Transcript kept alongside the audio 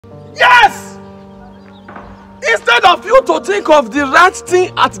Yes! Instead of you to think of the right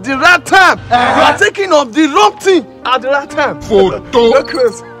thing at the right time, you are thinking of the wrong thing at the right time. Photo.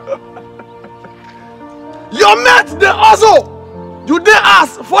 Your mate, they also. You dare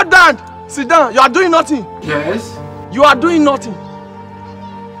ask for that. Sit down. You are doing nothing. Yes. You are doing nothing.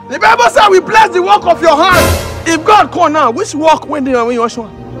 The Bible says we bless the work of your hand. If God call now, which work when you show?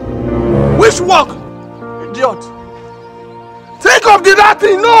 Which work? Idiot. Think of the right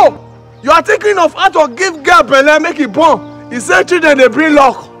thing. No. You are thinking of how to give girl belle, make it born. He said children they bring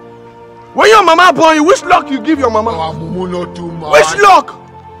luck. When your mama born you, which luck you give your mama? Which luck?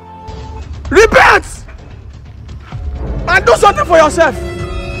 Repent! And do something for yourself.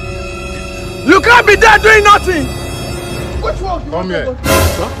 You can't be there doing nothing. Which work? Come here.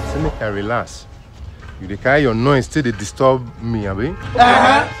 Huh? See me can relax. You dey carry your noise till they disturb me, abi?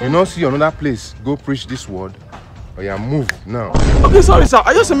 You know see another place, go preach this word. Oh yeah, move now. Okay, sorry sir.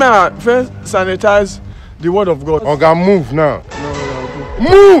 I just meant first sanitize the word of God. Oga, move now. No.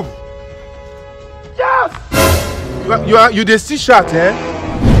 Move! Yes! You dey see shot, eh?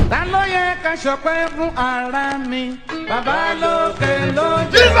 Jesus said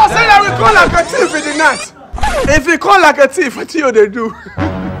that we call like a thief in the night. If you call like a thief, what you they do?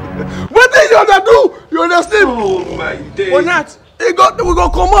 What thing you they do? You understand? Oh my day. Or not? We go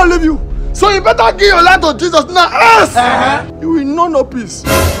come and leave you. So you better give your life to Jesus now. Else, you will know no peace.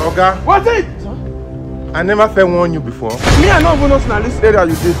 Oga, What it? I never felt warn you before. Me, I don't even know in this area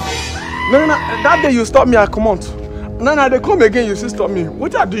you did. No. That day you stop me, I come out. No, they come again, you still stop me.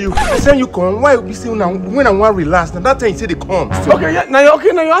 What I do you? I say you come. Why you say when I want relax? Now that time you say they come. Okay, yeah, now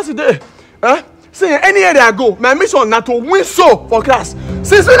you ask today. Huh? See, any area I go, my mission not to win so for class.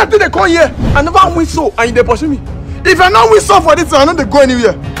 Since when they come here, I never win so and they pursue me. If I not win so for this, I know they go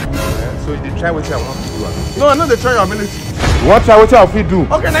anywhere. So you try what I want to do. No, I know they try your ability. What try what I will do?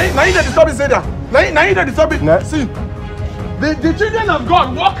 Okay, now you disturb this area. Now you disturb it. Nah. See, the children of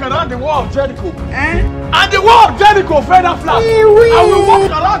God walk around the wall of Jericho. And the wall of Jericho fell down flat. I will walk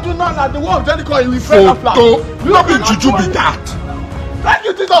around you now at the wall of Jericho and we fell down flat. You not be juju be that. Thank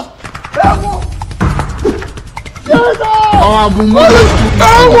you, Jesus.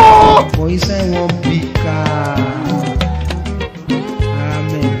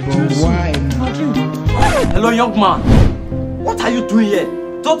 Hello, young man. What are you doing here?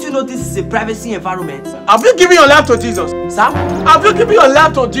 Don't you know this is a privacy environment? Have you given your life to Jesus? Sir? Have you given your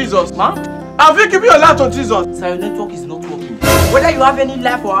life to Jesus? Ma? Have you given your life to Jesus? Sir, your network is not working. Whether you have any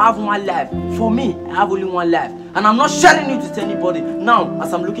life or I have one life, for me, I have only one life. And I'm not sharing it with anybody. Now,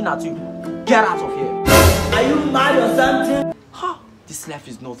 as I'm looking at you, get out of here. Are you mad or something? Ha! This life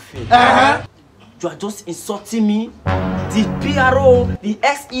is not fair. You are just insulting me, the PRO, the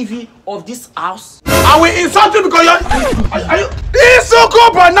XEV of this house. I will insult you because are you?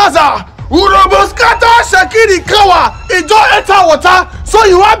 Isoko Banaza, Uroboskata Shakiri Kawa, it don't enter water, so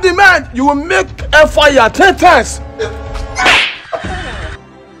you have the man, you will make a fire 10 times.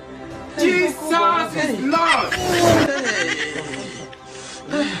 Jesus is Lord.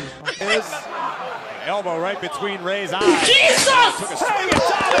 Elbow right between Ray's eyes. Jesus! Took a swing at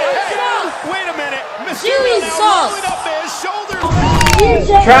Tommy. Wait a minute. Jesus! Up there, shoulders.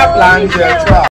 Trap land, trap.